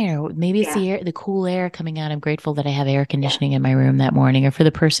 fine. Or maybe it's the cool air coming out. I'm grateful that I have air conditioning in my room that morning, or for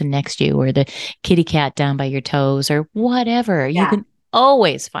the person next to you, or the kitty cat down by your toes, or whatever. You can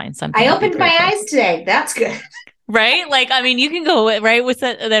always find something. I opened my eyes today. That's good. Right? Like, you can go, right? What's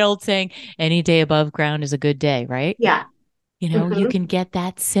that old saying? Any day above ground is a good day, right? Yeah. You know, you can get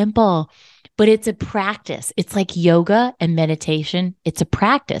that simple, but it's a practice. It's like yoga and meditation. It's a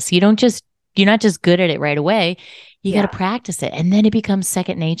practice. You're not just good at it right away. You got to practice it. And then it becomes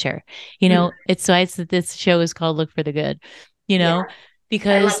second nature. You know, it's why that this show is called Look for the Good, you know,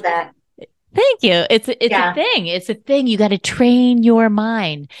 because I love that. Thank you. It's a thing. It's a thing. You got to train your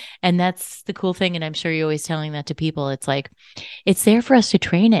mind. And that's the cool thing. And I'm sure you're always telling that to people. It's like, it's there for us to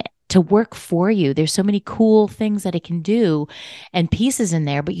train it, to work for you. There's so many cool things that it can do and pieces in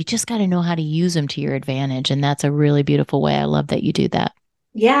there, but you just got to know how to use them to your advantage. And that's a really beautiful way. I love that you do that.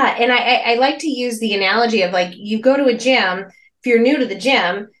 Yeah. And I like to use the analogy of like, you go to a gym, if you're new to the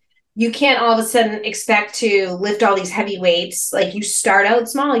gym, you can't all of a sudden expect to lift all these heavy weights. Like you start out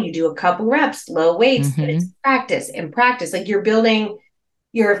small, you do a couple reps, low weights, but it's practice and practice. Like you're building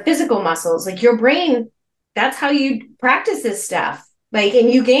your physical muscles, like your brain. That's how you practice this stuff. Like,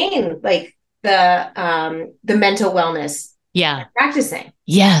 and you gain like the mental wellness. Yeah. Practicing.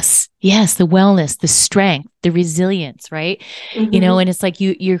 Yes. The wellness, the strength, the resilience, right? You know, and it's like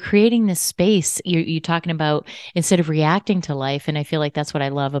you're creating this space. You're talking about instead of reacting to life. And I feel like that's what I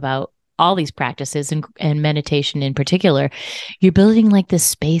love about all these practices and meditation in particular. You're building like this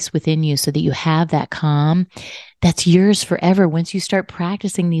space within you so that you have that calm that's yours forever. Once you start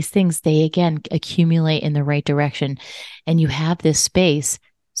practicing these things, they again accumulate in the right direction. And you have this space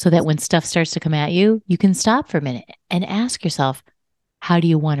so that when stuff starts to come at you, you can stop for a minute and ask yourself, how do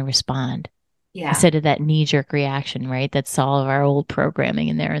you want to respond? Yeah. Instead of that knee-jerk reaction, right? That's all of our old programming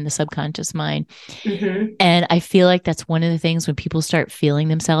in there in the subconscious mind. And I feel like that's one of the things when people start feeling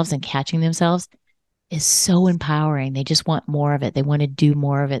themselves and catching themselves is so empowering. They just want more of it. They want to do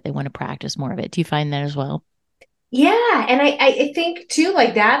more of it. They want to practice more of it. Do you find that as well? Yeah. And I think too,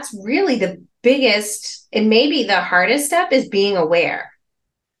 like that's really the biggest and maybe the hardest step is being aware.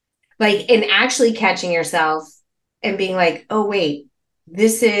 Like, and actually catching yourself and being like, oh, wait,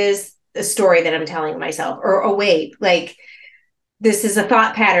 this is a story that I'm telling myself. Or, oh, wait, like, this is a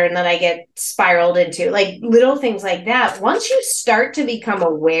thought pattern that I get spiraled into. Like, little things like that. Once you start to become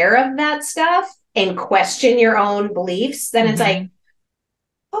aware of that stuff and question your own beliefs, then it's like,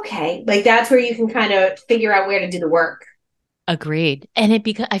 okay, like, that's where you can kind of figure out where to do the work. Agreed. And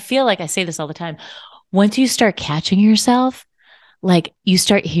I feel like I say this all the time. Once you start catching yourself, like you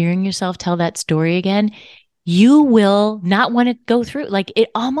start hearing yourself tell that story again, you will not want to go through. Like it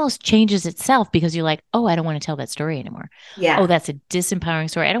almost changes itself because you're like, oh, I don't want to tell that story anymore. Yeah. Oh, that's a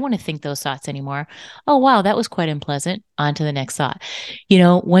disempowering story. I don't want to think those thoughts anymore. Oh, wow, that was quite unpleasant. On to the next thought. You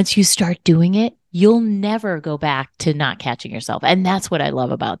know, once you start doing it, you'll never go back to not catching yourself. And that's what I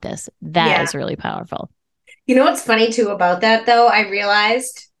love about this. That is really powerful. You know what's funny too about that though? I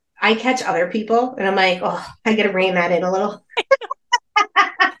realized I catch other people and I'm like, oh, I got to rein that in a little.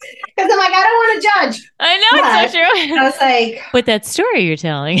 Because I'm like, I don't want to judge. I know, it's so true. I was like, but that story you're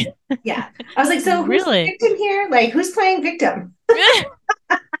telling. Yeah. I was like, so who's the victim here? Like, who's playing victim?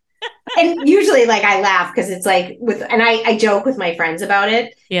 And usually like I laugh because it's like and I joke with my friends about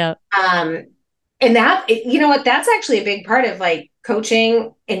it. Yeah. And that, you know what, that's actually a big part of like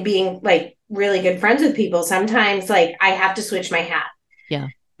coaching and being like really good friends with people. Sometimes like I have to switch my hat. Yeah.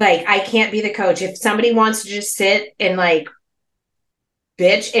 Like I can't be the coach. If somebody wants to just sit and like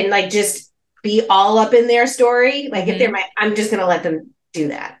bitch and like just be all up in their story, like if they're I'm just going to let them do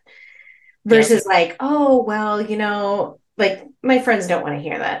that versus like, oh, well, you know, like my friends don't want to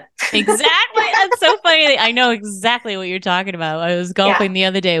hear that. Exactly. That's so funny. I know exactly what you're talking about. I was golfing the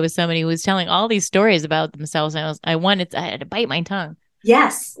other day with somebody who was telling all these stories about themselves. And I had to bite my tongue.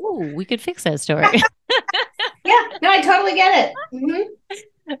 Yes. Ooh, we could fix that story. Yeah, no, I totally get it.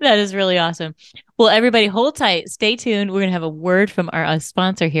 That is really awesome. Well, everybody hold tight. Stay tuned. We're going to have a word from our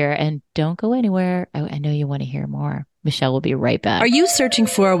sponsor here and don't go anywhere. I know you want to hear more. Michelle will be right back. Are you searching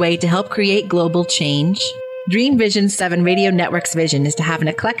for a way to help create global change? Dream Vision 7 Radio Network's vision is to have an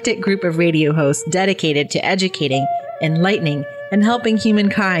eclectic group of radio hosts dedicated to educating, enlightening, and helping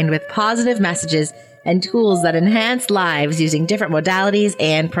humankind with positive messages and tools that enhance lives using different modalities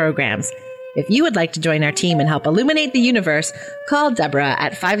and programs. If you would like to join our team and help illuminate the universe, call Deborah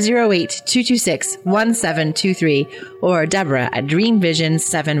at 508-226-1723 or Deborah at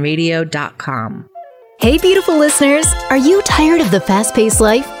dreamvision7radio.com. Hey, beautiful listeners. Are you tired of the fast-paced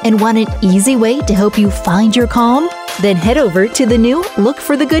life and want an easy way to help you find your calm? Then head over to the new Look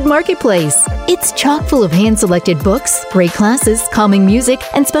for the Good Marketplace. It's chock full of hand-selected books, great classes, calming music,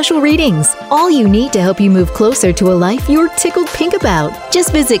 and special readings. All you need to help you move closer to a life you're tickled pink about.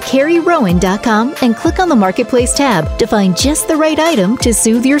 Just visit CarrieRowan.com and click on the Marketplace tab to find just the right item to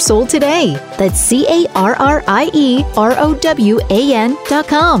soothe your soul today. That's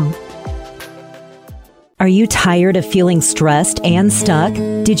CarrieRowan.com. Are you tired of feeling stressed and stuck?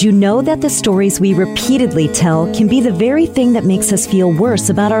 Did you know that the stories we repeatedly tell can be the very thing that makes us feel worse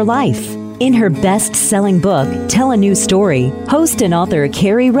about our life? In her best-selling book, Tell a New Story, host and author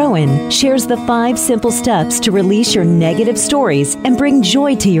Carrie Rowan shares the 5 simple steps to release your negative stories and bring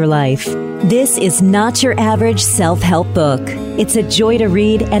joy to your life. This is not your average self-help book. It's a joy to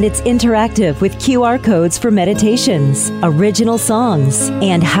read, and it's interactive with QR codes for meditations, original songs,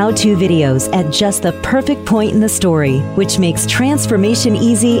 and how-to videos at just the perfect point in the story, which makes transformation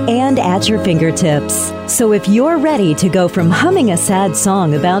easy and at your fingertips. So if you're ready to go from humming a sad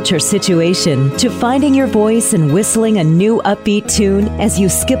song about your situation to finding your voice and whistling a new upbeat tune as you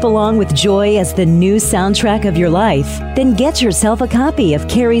skip along with joy as the new soundtrack of your life, then get yourself a copy of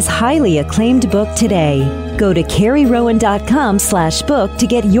Carrie's highly acclaimed book today. Go to carrierowan.com/book to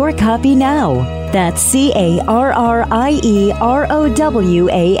get your copy now. That's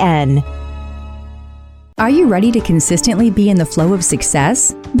CarrieRowan. Are you ready to consistently be in the flow of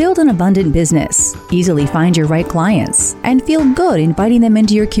success? Build an abundant business, easily find your right clients, and feel good inviting them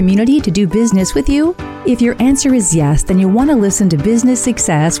into your community to do business with you? If your answer is yes, then you'll want to listen to Business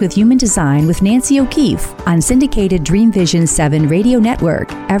Success with Human Design with Nancy O'Keefe on syndicated Dream Vision 7 radio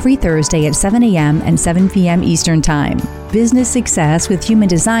network every Thursday at 7 a.m. and 7 p.m. Eastern Time. Business Success with Human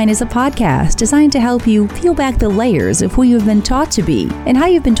Design is a podcast designed to help you peel back the layers of who you've been taught to be and how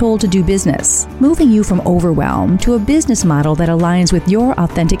you've been told to do business, moving you from overwhelm to a business model that aligns with your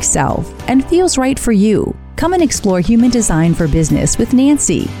authentic self and feels right for you. Come and explore Human Design for Business with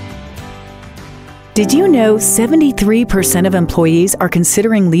Nancy. Did you know 73% of employees are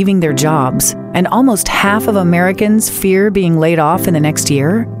considering leaving their jobs, and almost half of Americans fear being laid off in the next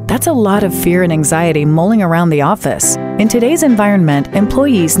year? That's a lot of fear and anxiety mulling around the office. In today's environment,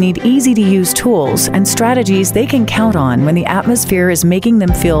 employees need easy-to-use tools and strategies they can count on when the atmosphere is making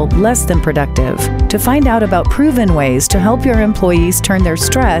them feel less than productive. To find out about proven ways to help your employees turn their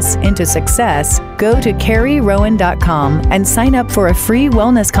stress into success, go to carrierowan.com and sign up for a free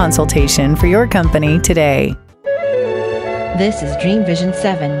wellness consultation for your company today. This is Dream Vision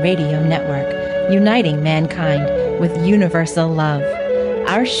 7 Radio Network, uniting mankind with universal love.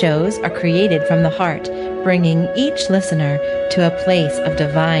 Our shows are created from the heart, bringing each listener to a place of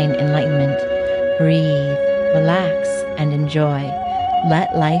divine enlightenment. Breathe, relax, and enjoy.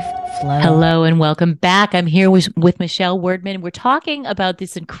 Let life flow. Hello and welcome back. I'm here with Michelle Woerdeman. We're talking about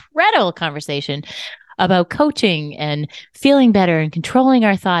this incredible conversation about coaching and feeling better and controlling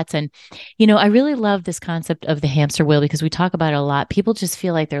our thoughts. And, you know, I really love this concept of the hamster wheel because we talk about it a lot. People just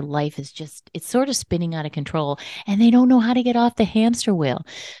feel like their life is it's sort of spinning out of control and they don't know how to get off the hamster wheel.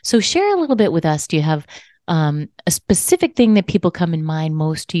 So share a little bit with us. Do you have a specific thing that people come in mind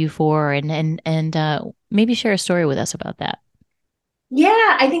most to you for, and maybe share a story with us about that?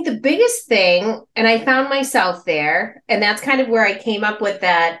 Yeah, I think the biggest thing, and I found myself there, and that's kind of where I came up with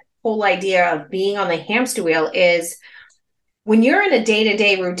that whole idea of being on the hamster wheel, is when you're in a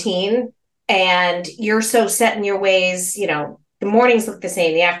day-to-day routine and you're so set in your ways, you know, the mornings look the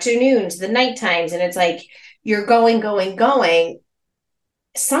same, the afternoons, the night times, and it's like you're going.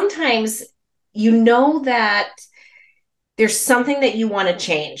 Sometimes you know that there's something that you want to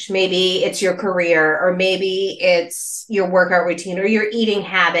change. Maybe it's your career, or maybe it's your workout routine or your eating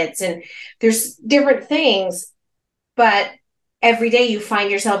habits. And there's different things, but every day you find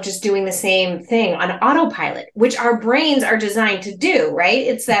yourself just doing the same thing on autopilot, which our brains are designed to do, right?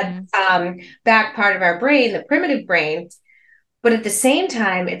 It's that back part of our brain, the primitive brain. But at the same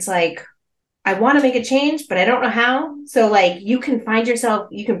time, it's like, I want to make a change, but I don't know how. So like you can find yourself,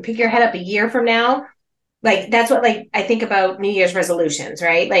 you can pick your head up a year from now. Like that's what like I think about New Year's resolutions,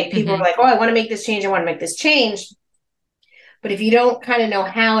 right? Like people are like, oh, I want to make this change. I want to make this change. But if you don't kind of know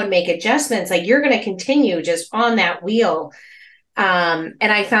how and make adjustments, like you're going to continue just on that wheel. And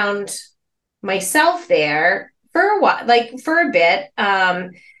I found myself there for a while, like for a bit.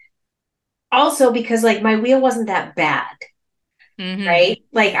 Also because like my wheel wasn't that bad. Right?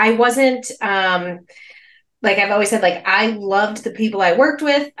 Like I wasn't, like I've always said, like I loved the people I worked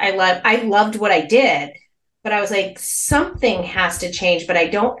with. I loved what I did, but I was like, something has to change, but I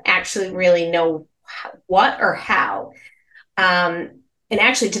don't actually really know what or how. And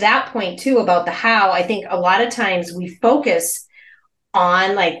actually to that point too, about the how, I think a lot of times we focus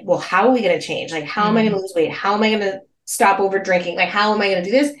on like, well, how are we going to change? Like, how am I going to lose weight? How am I going to stop over drinking? Like, how am I going to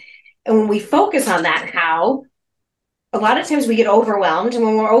do this? And when we focus on that, how, a lot of times we get overwhelmed, and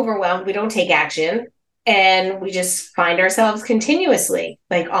when we're overwhelmed, we don't take action, and we just find ourselves continuously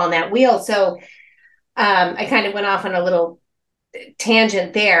like on that wheel. So I kind of went off on a little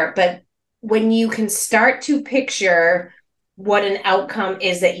tangent there, but when you can start to picture what an outcome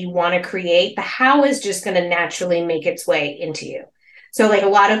is that you want to create, the how is just going to naturally make its way into you. So like a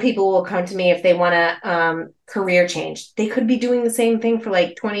lot of people will come to me if they want to career change. They could be doing the same thing for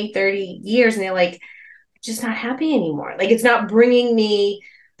like 20, 30 years. And they're like, just not happy anymore. Like it's not bringing me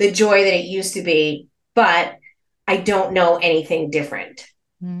the joy that it used to be, but I don't know anything different.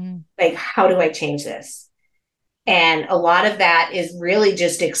 Like, how do I change this? And a lot of that is really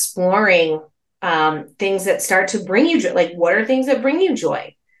just exploring things that start to bring you joy. Like, what are things that bring you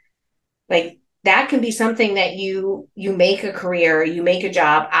joy? Like that can be something that you make a career, you make a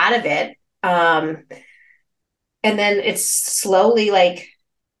job out of it. And then it's slowly like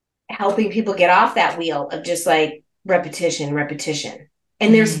helping people get off that wheel of just like repetition.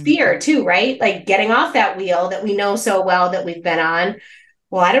 And there's fear too, right? Like getting off that wheel that we know so well that we've been on.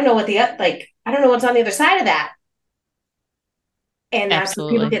 Well, I don't know I don't know what's on the other side of that. And that's where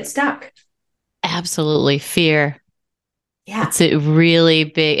people get stuck. Absolutely. Fear. Yeah. It's a really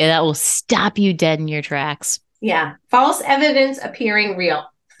big, and that will stop you dead in your tracks. Yeah. False evidence appearing real.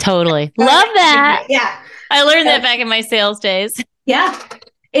 Totally. Love that. Yeah. I learned that back in my sales days. Yeah.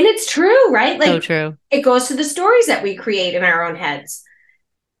 And it's true, right? Like, so true. It goes to the stories that we create in our own heads.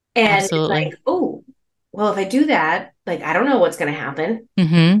 And Absolutely. It's like, oh, well, if I do that, like, I don't know what's going to happen.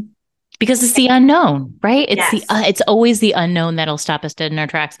 Mm-hmm. Because it's the unknown, right? It's Yes. It's always the unknown that'll stop us dead in our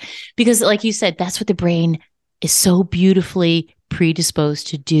tracks. Because like you said, that's what the brain is so beautifully predisposed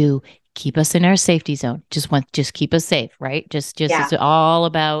to do. Keep us in our safety zone. Just keep us safe, right? It's all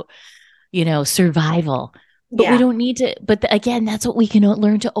about, survival. But we don't need to. But again, that's what we can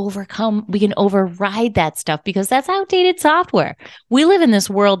learn to overcome. We can override that stuff because that's outdated software. We live in this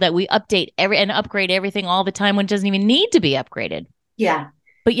world that we update and upgrade everything all the time when it doesn't even need to be upgraded. Yeah.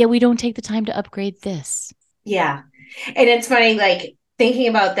 But yet we don't take the time to upgrade this. Yeah. And it's funny, like thinking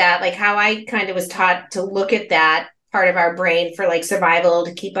about that, like how I kind of was taught to look at that part of our brain for like survival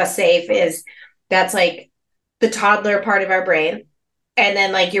to keep us safe is that's like the toddler part of our brain. And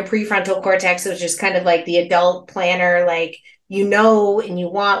then like your prefrontal cortex is just kind of like the adult planner, like, and you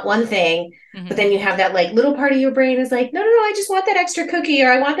want one thing, but then you have that like little part of your brain is like, no, I just want that extra cookie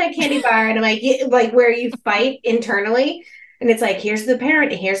or I want that candy bar. And I'm like where you fight internally. And it's like, here's the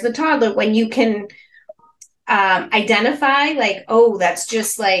parent, here's the toddler. When you can identify like, oh, that's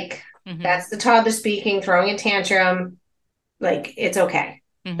just like, that's the toddler speaking, throwing a tantrum. Like, it's okay.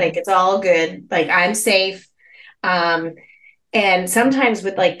 Like, it's all good. Like, I'm safe. And sometimes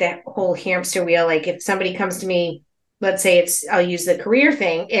with like that whole hamster wheel, like if somebody comes to me, let's say I'll use the career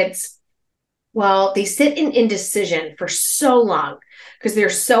thing. Well, they sit in indecision for so long because they're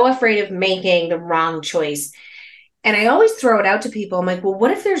so afraid of making the wrong choice. And I always throw it out to people. I'm like, well,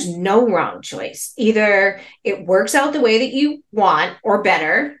 what if there's no wrong choice? Either it works out the way that you want or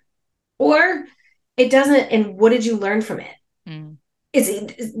better, or it doesn't. And what did you learn from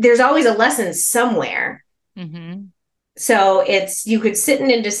it? There's always a lesson somewhere. So you could sit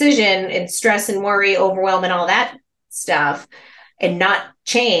in indecision and stress and worry, overwhelm and all that stuff and not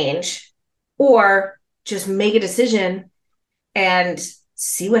change, or just make a decision and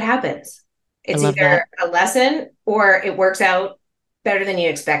see what happens. It's either a lesson or it works out better than you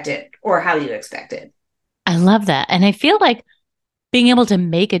expected or how you expected. I love that. And I feel like being able to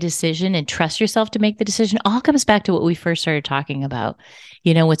make a decision and trust yourself to make the decision all comes back to what we first started talking about.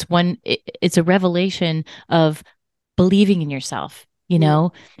 It's a revelation of believing in yourself,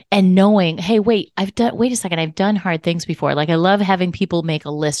 and knowing, hey, wait a second, I've done hard things before. Like I love having people make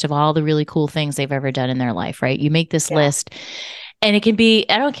a list of all the really cool things they've ever done in their life, right? You make this list and it can be,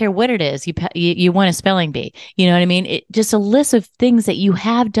 I don't care what it is. You want a spelling bee, you know what I mean? Just a list of things that you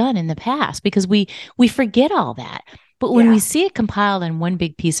have done in the past because we forget all that. But when we see it compiled in one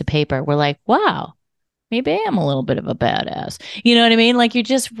big piece of paper, we're like, wow, maybe I am a little bit of a badass. You know what I mean? Like you're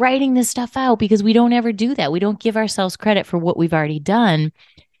just writing this stuff out because we don't ever do that. We don't give ourselves credit for what we've already done.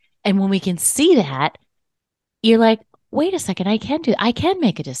 And when we can see that, you're like, wait a second, I can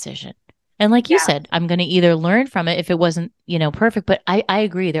make a decision. And like you said, I'm going to either learn from it if it wasn't, perfect. But I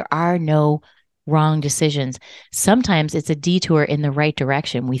agree. There are no wrong decisions. Sometimes it's a detour in the right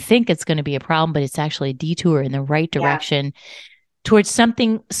direction. We think it's going to be a problem, but it's actually a detour in the right direction. Towards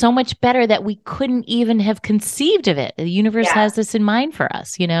something so much better that we couldn't even have conceived of it. The universe has this in mind for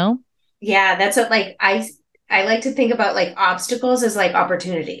us, Yeah, that's what like I like to think about like obstacles as like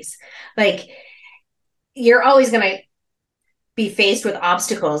opportunities. Like you're always going to be faced with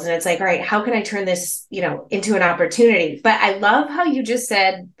obstacles and it's like, all right, how can I turn this, into an opportunity? But I love how you just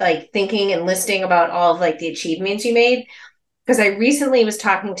said like thinking and listing about all of like the achievements you made. Because I recently was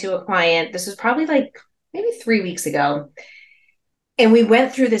talking to a client, this was probably like maybe 3 weeks ago. And we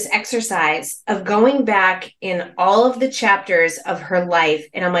went through this exercise of going back in all of the chapters of her life.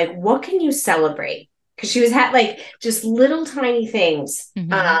 And I'm like, what can you celebrate? Because she was had like just little tiny things.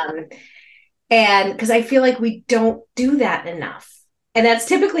 And because I feel like we don't do that enough. And that's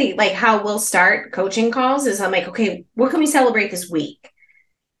typically like how we'll start coaching calls is I'm like, okay, what can we celebrate this week?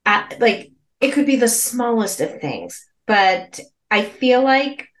 Like it could be the smallest of things. But I feel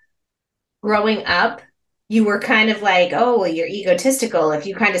like growing up, you were kind of like, oh, well, you're egotistical if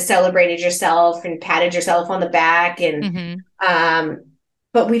you kind of celebrated yourself and patted yourself on the back. And,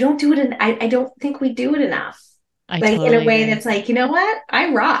 but we don't do it. I don't think we do it enough. Like totally in a way that's like, you know what?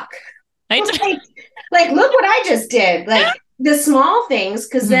 I rock. Like, look what I just did. Like the small things,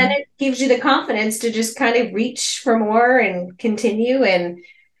 because then it gives you the confidence to just kind of reach for more and continue. And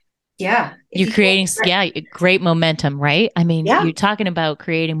yeah. You're creating, great momentum, right? I mean, you're talking about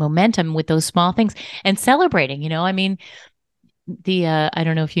creating momentum with those small things and celebrating, I mean, I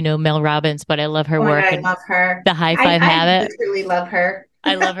don't know if you know Mel Robbins, but I love her work. I love her. The high five habit. I really love her.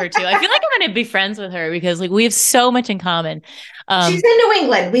 I love her too. I feel like I'm going to be friends with her because like we have so much in common. She's in New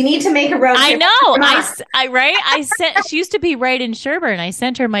England. We need to make a road trip. I know. She used to be right in Sherburne. I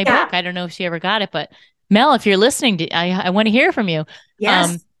sent her my book. I don't know if she ever got it, but Mel, if you're listening, I want to hear from you.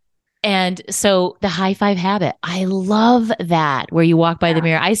 Yes. And so the high five habit, I love that where you walk by the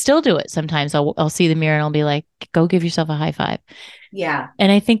mirror. I still do it. Sometimes I'll see the mirror and I'll be like, go give yourself a high five. Yeah.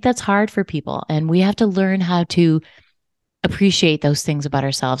 And I think that's hard for people. And we have to learn how to appreciate those things about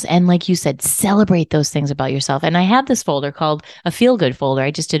ourselves. And like you said, celebrate those things about yourself. And I have this folder called a feel good folder. I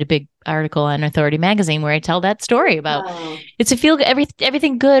just did a big article on Authority Magazine where I tell that story about it's a feel good,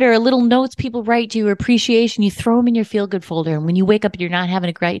 everything good or little notes people write to you, appreciation. You throw them in your feel good folder. And when you wake up and you're not having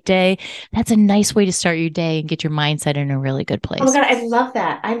a great day, that's a nice way to start your day and get your mindset in a really good place. Oh my God, I love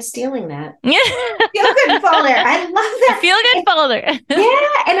that. I'm stealing that. Feel good folder. I love that. Feel good folder. Yeah.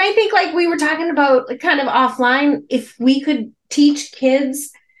 And I think like we were talking about kind of offline, if we could teach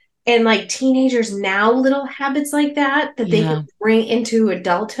kids and like teenagers now little habits like that they can bring into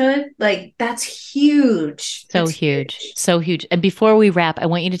adulthood, like that's huge. That's huge. So huge. And before we wrap, I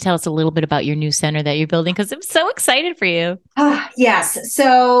want you to tell us a little bit about your new center that you're building because I'm so excited for you. Yes.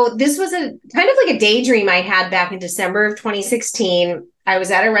 So this was a kind of like a daydream I had back in December of 2016. I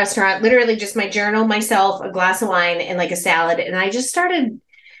was at a restaurant, literally just my journal, myself, a glass of wine, and like a salad. And I just started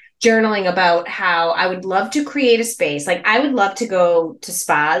journaling about how I would love to create a space. Like I would love to go to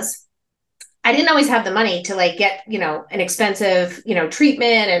spas. I didn't always have the money to like get, an expensive,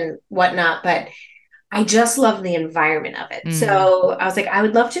 treatment and whatnot, but I just love the environment of it. So I was like, I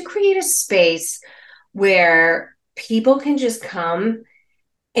would love to create a space where people can just come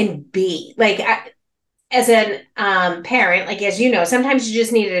and be like, as a parent, like, as you know, sometimes you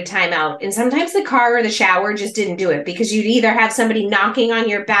just needed a timeout and sometimes the car or the shower just didn't do it because you'd either have somebody knocking on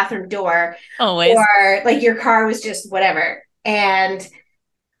your bathroom door always, or like your car was just whatever. And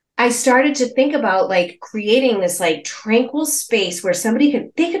I started to think about like creating this like tranquil space where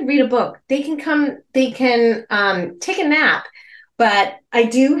they could read a book, they can come, they can take a nap. But I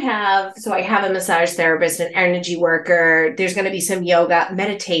have a massage therapist, an energy worker. There's going to be some yoga,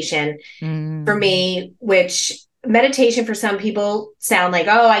 meditation for me, which meditation for some people sound like,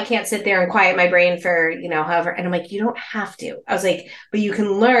 oh, I can't sit there and quiet my brain for, however. And I'm like, you don't have to. I was like, but you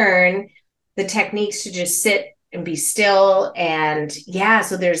can learn the techniques to just sit and be still. And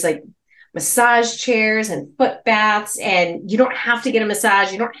so there's like massage chairs and foot baths, and you don't have to get a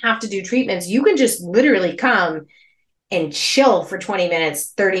massage. You don't have to do treatments. You can just literally come and chill for 20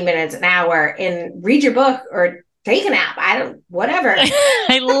 minutes, 30 minutes, an hour, and read your book or take a nap. Whatever.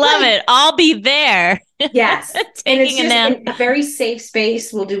 I love it. I'll be there. Yes. Taking a nap. A very safe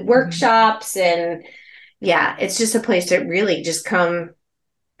space. We'll do workshops and it's just a place to really just come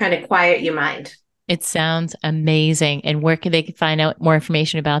kind of quiet your mind. It sounds amazing. And where can they find out more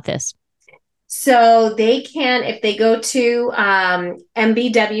information about this? So they can, if they go to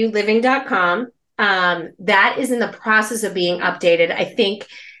mbwliving.com, that is in the process of being updated. I think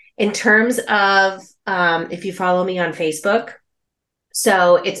in terms of if you follow me on Facebook,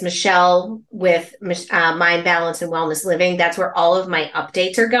 so it's Michelle with Mind Balance and Wellness Living. That's where all of my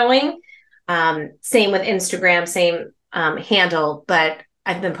updates are going. Same with Instagram, same handle, but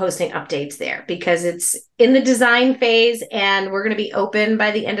I've been posting updates there because it's in the design phase and we're going to be open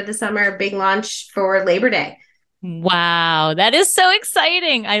by the end of the summer, big launch for Labor Day. Wow, that is so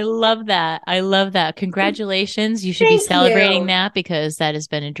exciting. I love that. I love that. Congratulations. You should be celebrating that because that has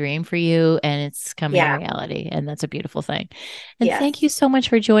been a dream for you and it's coming reality. And that's a beautiful thing. And thank you so much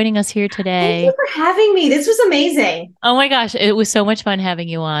for joining us here today. Thank you for having me. This was amazing. Oh my gosh, it was so much fun having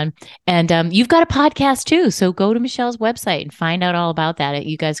you on. And you've got a podcast too. So go to Michelle's website and find out all about that.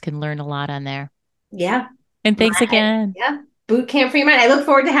 You guys can learn a lot on there. Yeah. And thanks again. Yeah. Boot camp for your mind. I look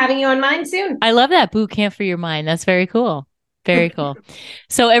forward to having you on mine soon. I love that. Boot camp for your mind. That's very cool. Very cool.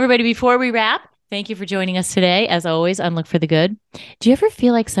 So everybody, before we wrap, thank you for joining us today. As always, on Look for the Good. Do you ever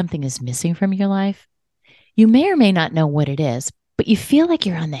feel like something is missing from your life? You may or may not know what it is, but you feel like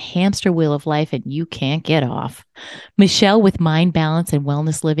you're on the hamster wheel of life and you can't get off. Michelle with Mind Balance and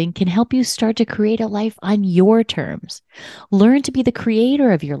Wellness Living can help you start to create a life on your terms. Learn to be the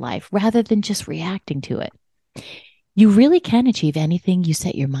creator of your life rather than just reacting to it. You really can achieve anything you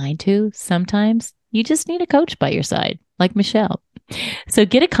set your mind to. Sometimes you just need a coach by your side, like Michelle. So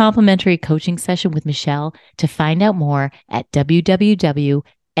get a complimentary coaching session with Michelle to find out more at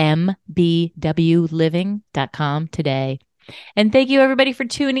www.mbwliving.com today. And thank you everybody for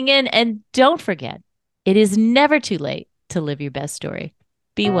tuning in. And don't forget, it is never too late to live your best story.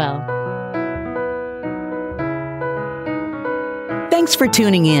 Be well. Thanks for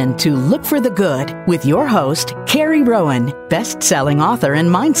tuning in to Look for the Good with your host, Carrie Rowan, best-selling author and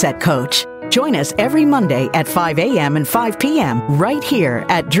mindset coach. Join us every Monday at 5 a.m. and 5 p.m. right here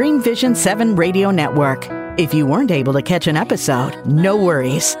at Dream Vision 7 Radio Network. If you weren't able to catch an episode, no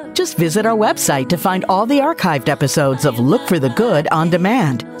worries. Just visit our website to find all the archived episodes of Look for the Good on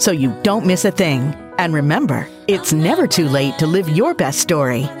demand so you don't miss a thing. And remember, it's never too late to live your best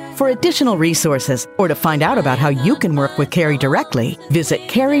story. For additional resources or to find out about how you can work with Carrie directly, visit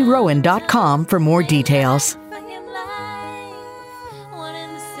carrierowan.com for more details.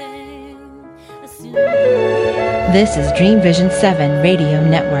 This is Dream Vision 7 Radio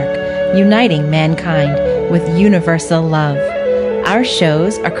Network, uniting mankind with universal love. Our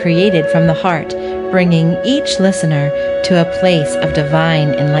shows are created from the heart, bringing each listener to a place of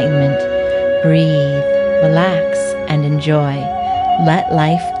divine enlightenment. Breathe, relax, and enjoy. Let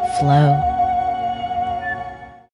life flow.